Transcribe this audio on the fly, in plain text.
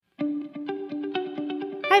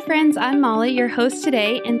Hi friends, I'm Molly, your host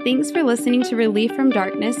today, and thanks for listening to Relief from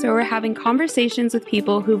Darkness, where we're having conversations with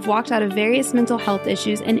people who've walked out of various mental health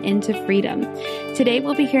issues and into freedom. Today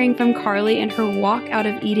we'll be hearing from Carly and her walk out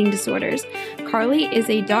of eating disorders. Carly is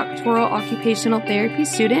a doctoral occupational therapy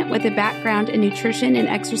student with a background in nutrition and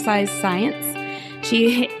exercise science.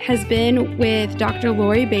 She has been with Dr.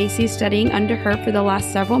 Lori Basie studying under her for the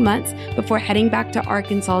last several months before heading back to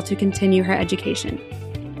Arkansas to continue her education.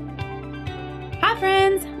 Hi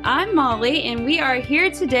friends, I'm Molly, and we are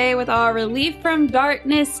here today with our Relief from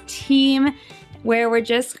Darkness team, where we're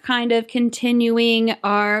just kind of continuing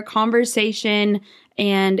our conversation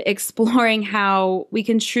and exploring how we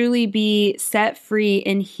can truly be set free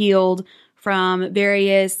and healed from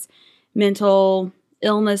various mental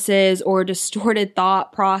illnesses or distorted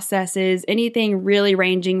thought processes, anything really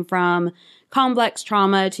ranging from complex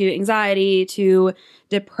trauma to anxiety to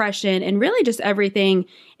depression and really just everything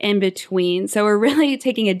in between. So we're really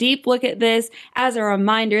taking a deep look at this as a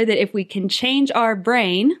reminder that if we can change our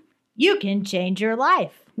brain, you can change your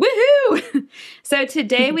life. Woohoo! So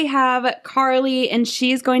today we have Carly, and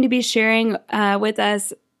she's going to be sharing with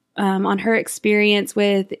us on her experience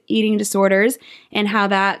with eating disorders and how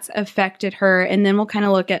that's affected her. And then we'll kind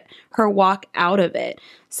of look at her walk out of it.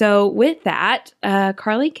 So with that,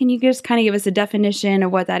 Carly, can you just kind of give us a definition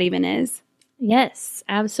of what that even is? Yes,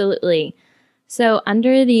 absolutely. So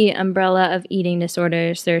under the umbrella of eating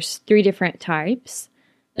disorders, there's 3 different types.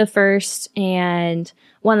 The first, and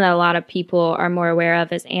one that a lot of people are more aware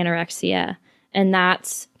of, is anorexia. And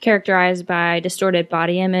that's characterized by distorted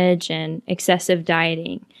body image and excessive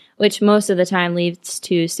dieting, which most of the time leads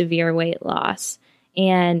to severe weight loss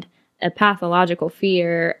and a pathological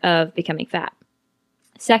fear of becoming fat.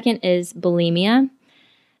 Second is bulimia.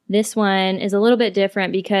 This one is a little bit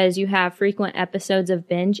different because you have frequent episodes of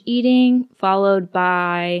binge eating followed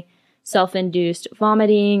by self-induced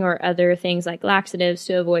vomiting or other things like laxatives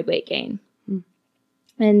to avoid weight gain.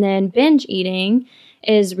 And then binge eating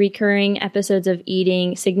is recurring episodes of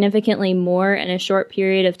eating significantly more in a short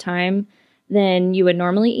period of time than you would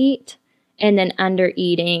normally eat, and then under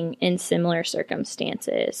eating in similar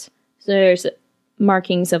circumstances. So there's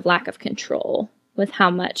markings of lack of control with how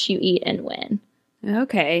much you eat and when.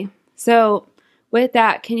 Okay. So with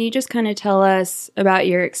that, can you just kind of tell us about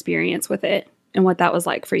your experience with it and what that was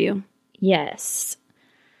like for you? Yes.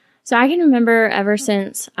 So I can remember ever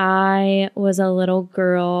since I was a little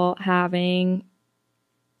girl having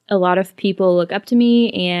a lot of people look up to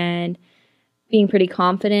me and being pretty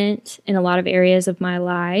confident in a lot of areas of my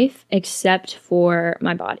life, except for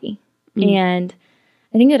my body. And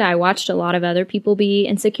I think that I watched a lot of other people be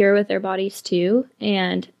insecure with their bodies too.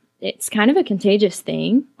 And it's kind of a contagious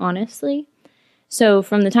thing, honestly. So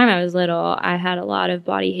from the time I was little, I had a lot of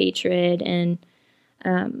body hatred, and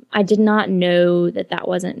I did not know that that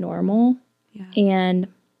wasn't normal. Yeah. And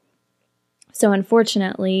so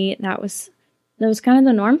unfortunately, that was kind of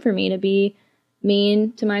the norm for me, to be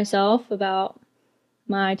mean to myself about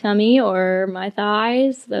my tummy or my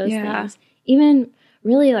thighs, those things. Even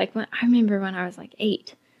really I remember when I was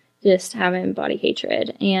 8, just having body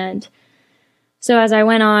hatred. And so as I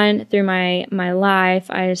went on through my life,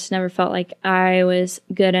 I just never felt like I was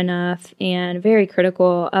good enough and very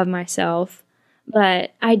critical of myself.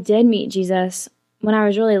 But I did meet Jesus when I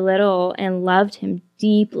was really little and loved him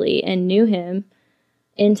deeply and knew him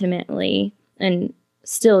intimately and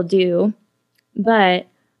still do. But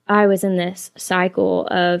I was in this cycle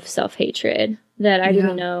of self-hatred that I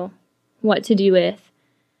didn't know what to do with.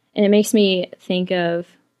 And it makes me think of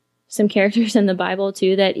some characters in the Bible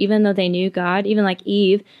too, that even though they knew God, even like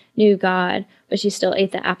Eve knew God, but she still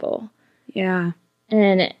ate the apple. Yeah.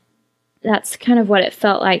 And that's kind of what it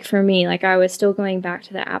felt like for me. Like I was still going back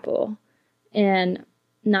to the apple and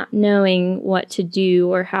not knowing what to do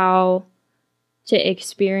or how to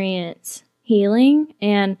experience healing.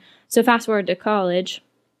 And so fast forward to college,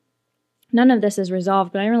 none of this is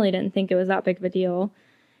resolved, but I really didn't think it was that big of a deal.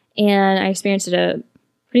 And I experienced a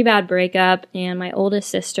pretty bad breakup, and my oldest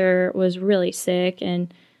sister was really sick,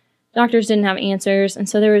 and doctors didn't have answers. And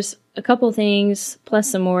so there was a couple things, plus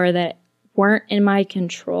some more, that weren't in my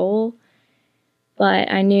control, but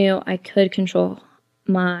I knew I could control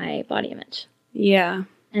my body image. Yeah.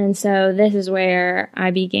 And so this is where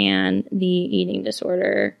I began the eating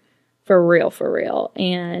disorder for real,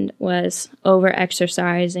 and was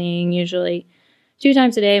over-exercising, usually 2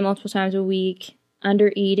 times a day, multiple times a week,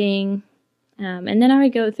 under-eating. And then I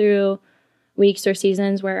would go through weeks or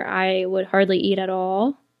seasons where I would hardly eat at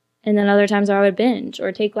all. And then other times I would binge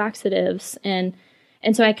or take laxatives. And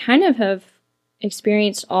so I kind of have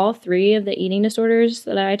experienced all 3 of the eating disorders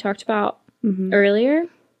that I talked about earlier.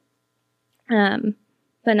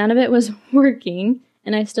 but none of it was working.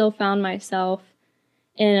 And I still found myself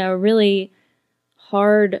in a really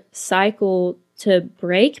hard cycle to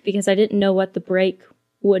break because I didn't know what the break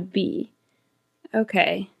would be.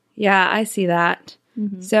 Okay. Yeah, I see that.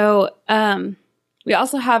 Mm-hmm. So we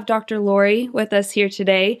also have Dr. Lori with us here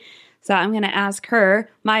today. So I'm going to ask her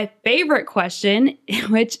my favorite question,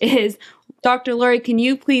 which is, Dr. Lori, can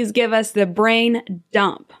you please give us the brain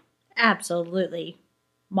dump? Absolutely,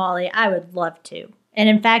 Molly. I would love to. And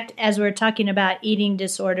in fact, as we're talking about eating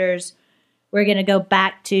disorders, we're going to go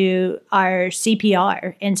back to our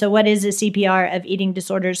CPR. And so what is a CPR of eating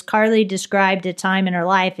disorders? Carly described a time in her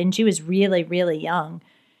life, and she was really, really young.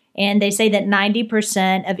 And they say that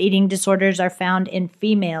 90% of eating disorders are found in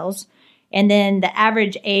females. And then the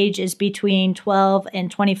average age is between 12 and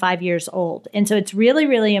 25 years old. And so it's really,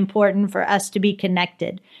 really important for us to be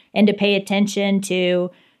connected and to pay attention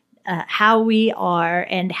to how we are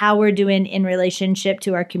and how we're doing in relationship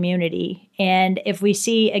to our community. And if we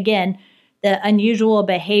see, again, the unusual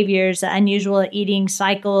behaviors, the unusual eating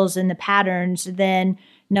cycles and the patterns, then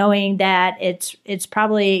knowing that it's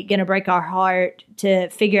probably going to break our heart to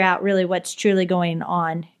figure out really what's truly going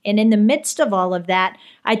on. And in the midst of all of that,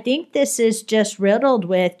 I think this is just riddled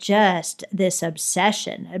with just this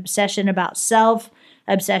obsession about self,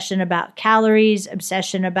 obsession about calories,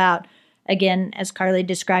 obsession about, again, as Carly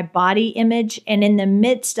described, body image. And in the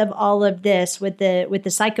midst of all of this, with the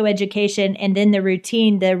psychoeducation and then the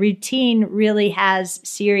routine really has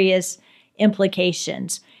serious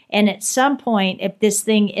implications. And at some point, if this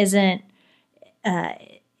thing isn't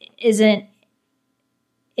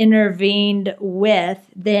intervened with,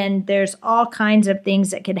 then there's all kinds of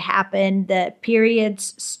things that could happen. The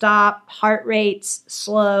periods stop, heart rates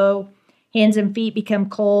slow, hands and feet become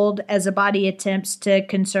cold as the body attempts to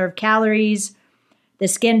conserve calories. The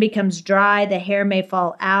skin becomes dry, the hair may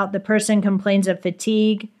fall out. The person complains of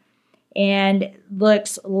fatigue and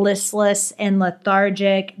looks listless and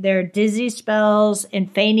lethargic. There are dizzy spells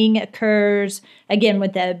and fainting occurs, again,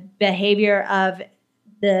 with the behavior of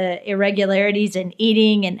the irregularities in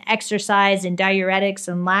eating and exercise and diuretics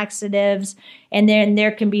and laxatives. And then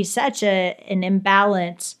there can be such an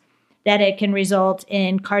imbalance that it can result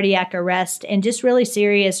in cardiac arrest and just really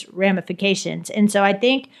serious ramifications. And so I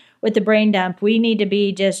think with the brain dump, we need to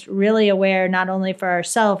be just really aware, not only for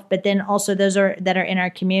ourselves, but then also those that are in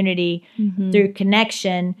our community through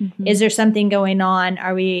connection. Mm-hmm. Is there something going on?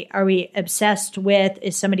 Are we obsessed with?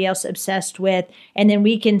 Is somebody else obsessed with? And then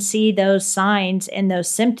we can see those signs and those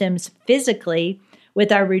symptoms physically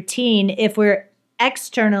with our routine. If we're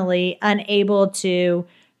externally unable to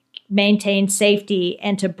maintain safety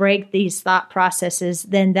and to break these thought processes,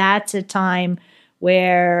 then that's a time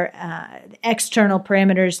where external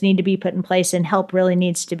parameters need to be put in place and help really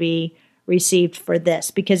needs to be received for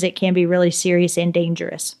this, because it can be really serious and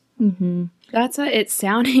dangerous. Mm-hmm. It's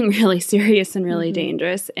sounding really serious and really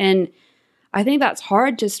dangerous. And I think that's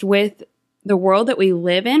hard just with the world that we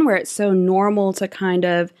live in, where it's so normal to kind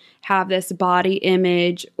of have this body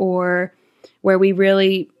image, or where we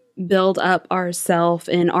really build up ourself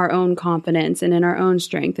in our own confidence and in our own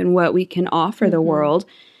strength and what we can offer the world.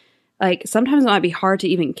 Like, sometimes it might be hard to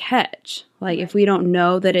even catch. Like, if we don't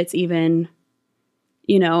know that it's even,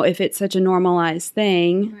 if it's such a normalized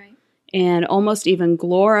thing and almost even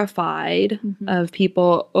glorified of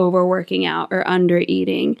people overworking out or under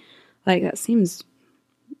eating, like, that seems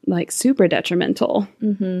like super detrimental.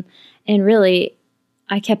 Mm-hmm. And really,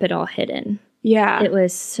 I kept it all hidden. Yeah. It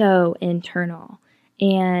was so internal.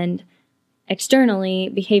 And externally,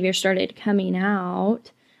 behavior started coming out.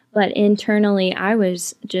 But internally, I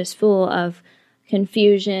was just full of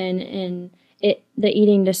confusion, and the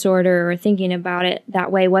eating disorder or thinking about it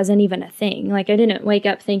that way wasn't even a thing. Like, I didn't wake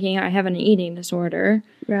up thinking I have an eating disorder.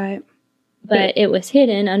 Right. But it was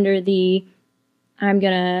hidden under the I'm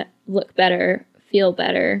going to look better, feel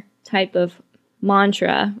better type of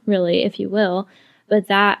mantra, really, if you will. But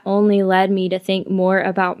that only led me to think more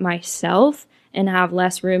about myself and have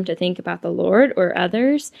less room to think about the Lord or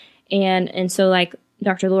others. And so, like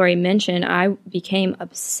Dr. Lori mentioned, I became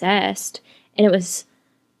obsessed, and it was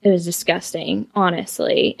disgusting,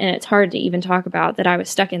 honestly. And it's hard to even talk about that I was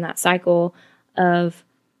stuck in that cycle of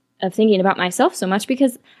thinking about myself so much,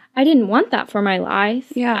 because I didn't want that for my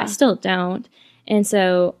life. Yeah. I still don't. And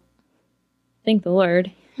so, thank the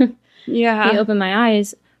Lord. Yeah. He opened my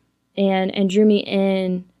eyes and drew me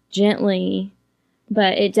in gently.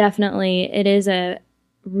 But it is a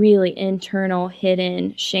really internal,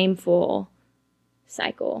 hidden, shameful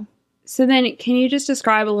cycle. So then, can you just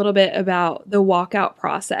describe a little bit about the walkout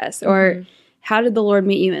process, or how did the Lord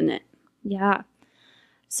meet you in it? Yeah.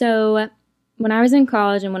 So when I was in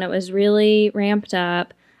college and when it was really ramped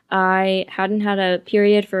up, I hadn't had a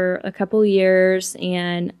period for a couple years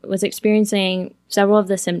and was experiencing several of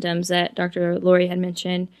the symptoms that Dr. Lori had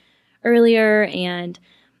mentioned earlier. And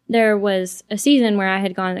there was a season where I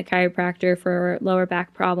had gone to the chiropractor for lower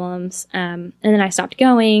back problems. And then I stopped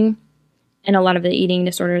going, and a lot of the eating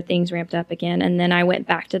disorder things ramped up again. And then I went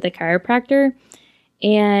back to the chiropractor,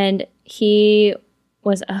 and he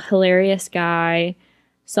was a hilarious guy,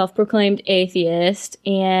 self-proclaimed atheist,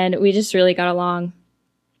 and we just really got along.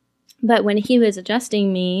 But when he was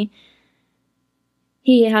adjusting me,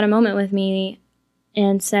 he had a moment with me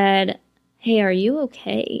and said, "Hey, are you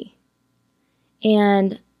okay?"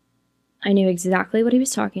 And I knew exactly what he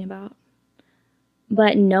was talking about.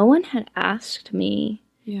 But no one had asked me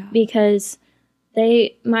because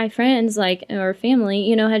my friends, like, or family,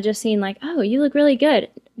 you know, had just seen like, "Oh, you look really good."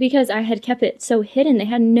 Because I had kept it so hidden, they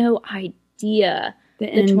had no idea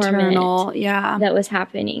the internal, torment that was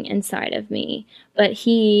happening inside of me. But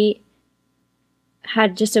he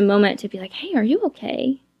had just a moment to be like, "Hey, are you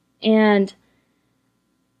okay?" And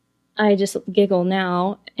I just giggle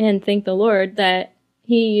now and thank the Lord that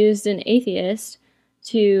he used an atheist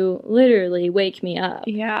to literally wake me up.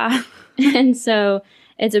 Yeah. And so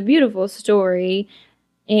it's a beautiful story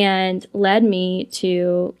and led me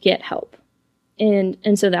to get help. And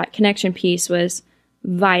so that connection piece was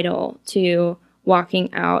vital to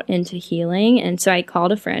walking out into healing. And so I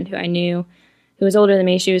called a friend who I knew, who was older than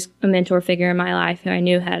me. She was a mentor figure in my life who I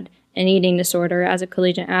knew had an eating disorder as a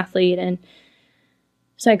collegiate athlete. And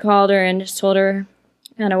so I called her and just told her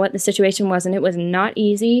kind of what the situation was. And it was not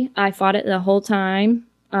easy. I fought it the whole time.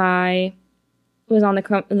 I was on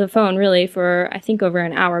the phone really for, I think, over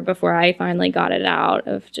an hour before I finally got it out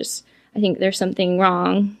of just, I think there's something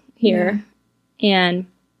wrong here. Yeah. And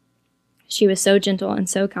she was so gentle and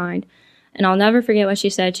so kind. And I'll never forget what she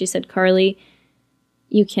said. She said, "Carly,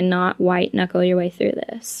 you cannot white knuckle your way through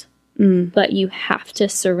this, but you have to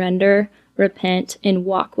surrender, repent, and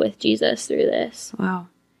walk with Jesus through this." Wow.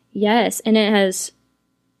 Yes. And it has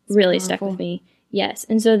really stuck with me. Yes.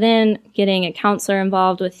 And so then getting a counselor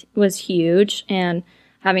involved was huge, and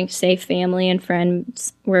having safe family and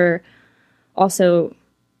friends were also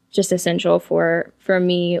just essential for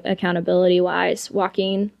me, accountability wise,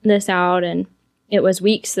 walking this out. And it was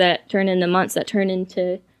weeks that turned into months that turned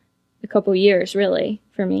into a couple years really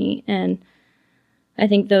for me. And I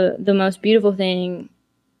think the most beautiful thing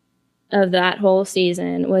of that whole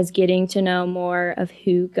season was getting to know more of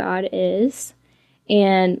who God is.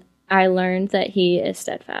 And I learned that he is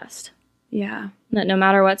steadfast. Yeah. That no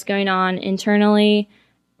matter what's going on internally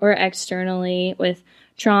or externally with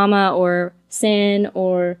trauma or sin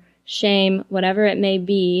or shame, whatever it may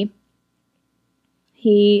be,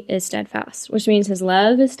 he is steadfast, which means his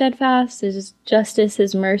love is steadfast, his justice,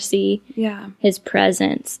 his mercy, his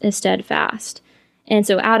presence is steadfast. And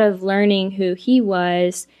so out of learning who he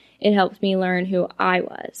was, it helped me learn who I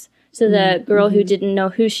was. So the girl who didn't know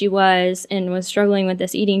who she was and was struggling with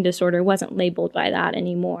this eating disorder wasn't labeled by that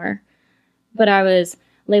anymore. But I was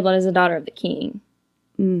labeled as a daughter of the King,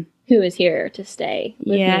 who is here to stay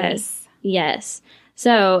with me. Yes.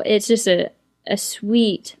 So it's just a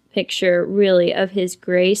sweet picture, really, of his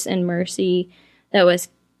grace and mercy that was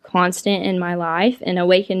constant in my life and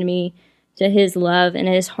awakened me to his love and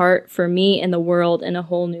his heart for me and the world in a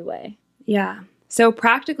whole new way. Yeah. So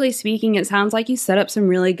practically speaking, it sounds like you set up some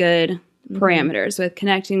really good parameters with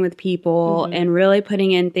connecting with people and really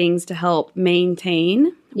putting in things to help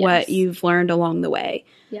maintain what you've learned along the way.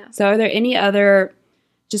 Yeah. So are there any other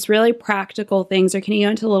just really practical things, or can you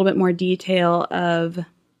go into a little bit more detail of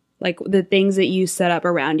like the things that you set up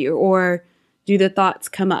around you? Or do the thoughts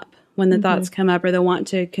come up when the thoughts come up, or the want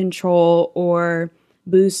to control or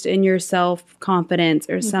boost in your self-confidence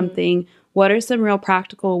or something? What are some real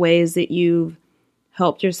practical ways that you've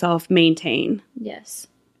helped yourself maintain? Yes.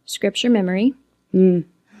 Scripture memory. So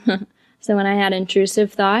when I had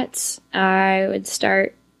intrusive thoughts, I would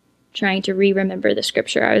start trying to remember the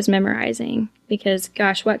scripture I was memorizing, because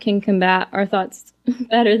gosh, what can combat our thoughts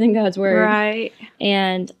better than God's word? Right.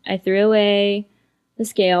 And I threw away the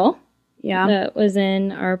scale that was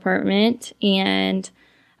in our apartment, and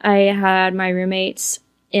I had my roommates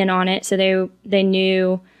in on it, so they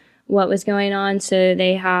knew what was going on. So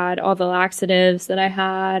they had all the laxatives that I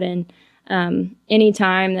had, and any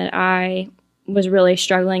time that I was really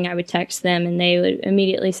struggling, I would text them, and they would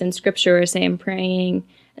immediately send scripture or say I'm praying,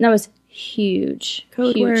 and that was huge.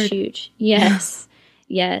 Code word. Huge. Yes,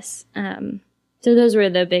 yes. So those were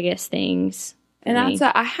the biggest things. And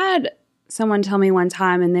I had someone tell me one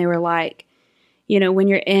time, and they were like, you know, when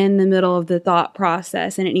you're in the middle of the thought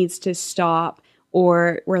process and it needs to stop,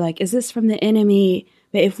 or we're like, is this from the enemy?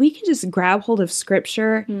 But if we can just grab hold of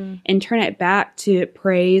scripture and turn it back to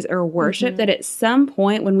praise or worship, that at some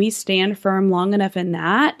point when we stand firm long enough in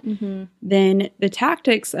that, then the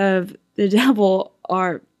tactics of the devil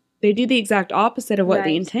they do the exact opposite of what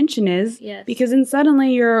the intention is. Yes. Because then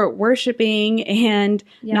suddenly you're worshiping and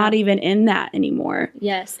not even in that anymore.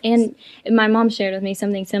 Yes. And my mom shared with me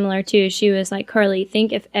something similar too. She was like, Carly,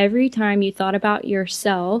 think if every time you thought about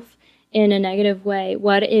yourself in a negative way,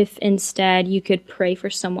 what if instead you could pray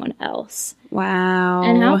for someone else? Wow.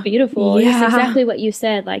 And how beautiful. Yeah. It's exactly what you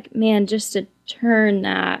said. Like, man, just to turn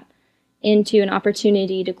that into an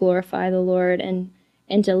opportunity to glorify the Lord and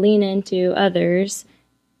to lean into others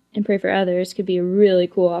and pray for others could be a really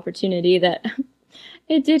cool opportunity that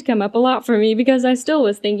it did come up a lot for me because I still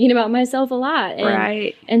was thinking about myself a lot. And,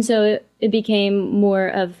 Right. And so it became more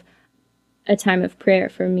of a time of prayer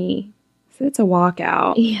for me. So it's a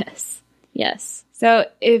walkout. Yes. Yes. So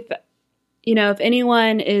if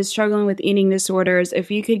anyone is struggling with eating disorders,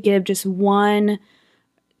 if you could give just one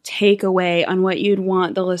takeaway on what you'd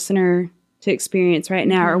want the listener to experience right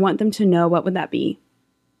now or want them to know, what would that be?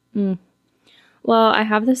 Well, I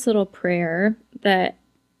have this little prayer that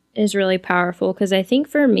is really powerful because I think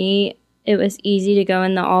for me, it was easy to go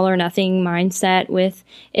in the all or nothing mindset with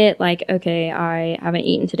it. Like, okay, I haven't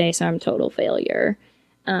eaten today, so I'm a total failure.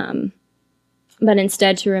 But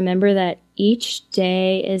instead to remember that each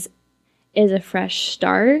day is a fresh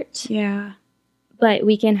start. Yeah. But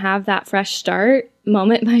we can have that fresh start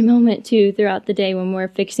moment by moment too throughout the day when we're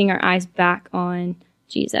fixing our eyes back on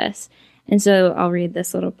Jesus. And so I'll read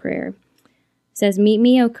this little prayer. It says, "Meet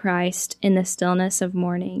me, O Christ, in the stillness of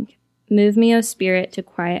morning. Move me, O Spirit, to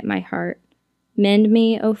quiet my heart. Mend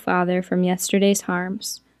me, O Father, from yesterday's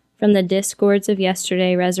harms. From the discords of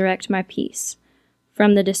yesterday, resurrect my peace.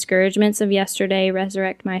 From the discouragements of yesterday,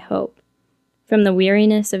 resurrect my hope. From the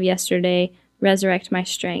weariness of yesterday, resurrect my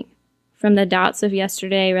strength. From the doubts of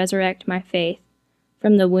yesterday, resurrect my faith.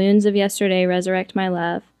 From the wounds of yesterday, resurrect my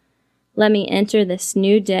love. Let me enter this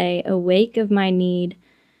new day, awake of my need,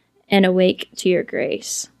 and awake to your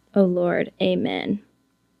grace. O Lord, amen."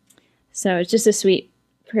 So it's just a sweet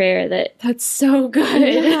prayer That's so good.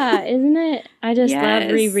 yeah, isn't it? I just Yes.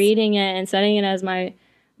 love rereading it and setting it as my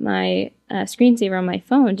screensaver on my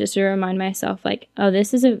phone just to remind myself, like, oh,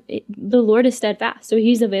 the Lord is steadfast, so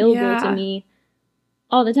he's available to me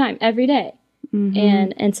all the time, every day.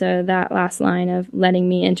 And so that last line of letting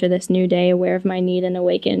me enter this new day aware of my need and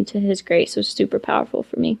awaken to his grace was super powerful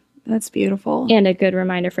for me. That's beautiful. And a good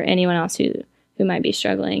reminder for anyone else who might be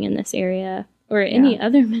struggling in this area or any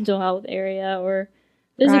other mental health area or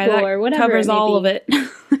physical or whatever. Covers all of it.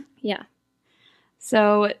 Yeah.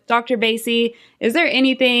 So, Dr. Basie, is there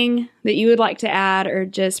anything that you would like to add or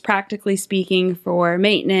just practically speaking for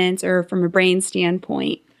maintenance or from a brain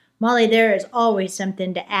standpoint? Molly, there is always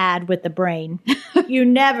something to add with the brain. You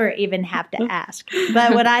never even have to ask.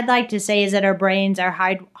 But what I'd like to say is that our brains are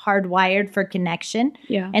hardwired for connection.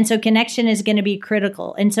 Yeah. And so connection is going to be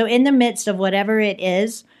critical. And so in the midst of whatever it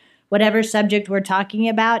is, whatever subject we're talking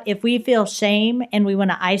about, if we feel shame and we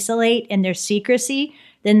want to isolate and there's secrecy,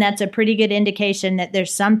 then that's a pretty good indication that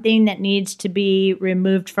there's something that needs to be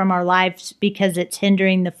removed from our lives because it's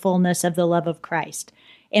hindering the fullness of the love of Christ.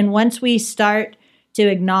 And once we start to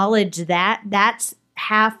acknowledge that, that's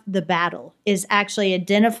half the battle, is actually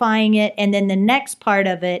identifying it. And then the next part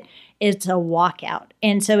of it is a walkout.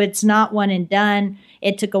 And so it's not one and done.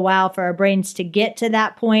 It took a while for our brains to get to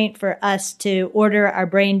that point, for us to order our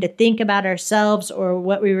brain to think about ourselves or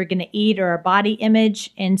what we were going to eat or our body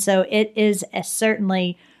image. And so it is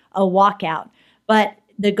certainly a walkout. But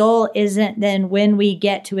the goal isn't then when we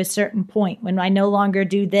get to a certain point, when I no longer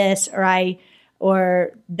do this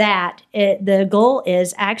or that. The goal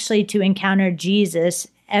is actually to encounter Jesus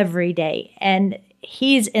every day. And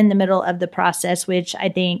he's in the middle of the process, which I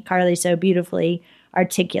think Carly so beautifully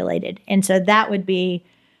articulated. And so that would be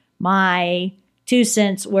my 2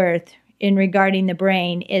 cents worth in regarding the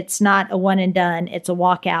brain. It's not a one and done, it's a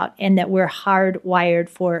walkout, and that we're hardwired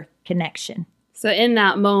for connection. So in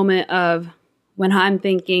that moment of when I'm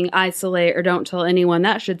thinking isolate or don't tell anyone,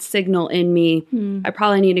 that should signal in me, I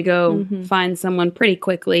probably need to go find someone pretty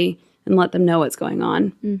quickly and let them know what's going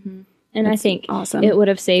on. And I think awesome. It would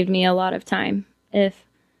have saved me a lot of time if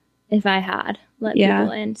I had let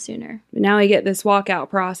people in sooner. But now we get this walkout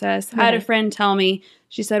process. I had a friend tell me,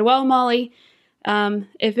 she said, well, Molly,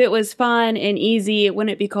 if it was fun and easy, it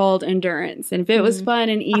wouldn't be called endurance. And if it was fun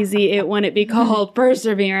and easy, it wouldn't be called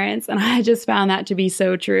perseverance. And I just found that to be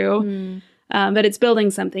so true. But it's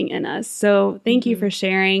building something in us. So thank you for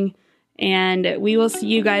sharing. And we will see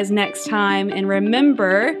you guys next time. And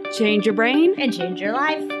remember, change your brain And change your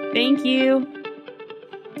life. Thank you.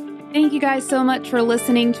 Thank you guys so much for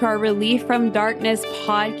listening to our Relief from Darkness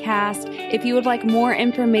podcast. If you would like more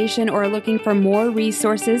information or are looking for more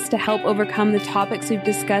resources to help overcome the topics we've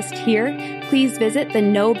discussed here, please visit the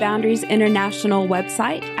No Boundaries International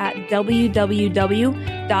website at www.nbint.org,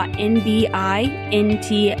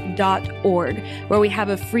 where we have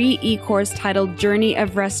a free e-course titled Journey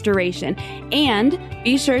of Restoration. And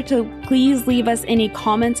be sure to please leave us any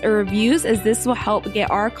comments or reviews, as this will help get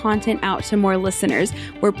our content out to more listeners.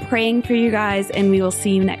 We're praying for you guys, and we will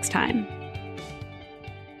see you next time.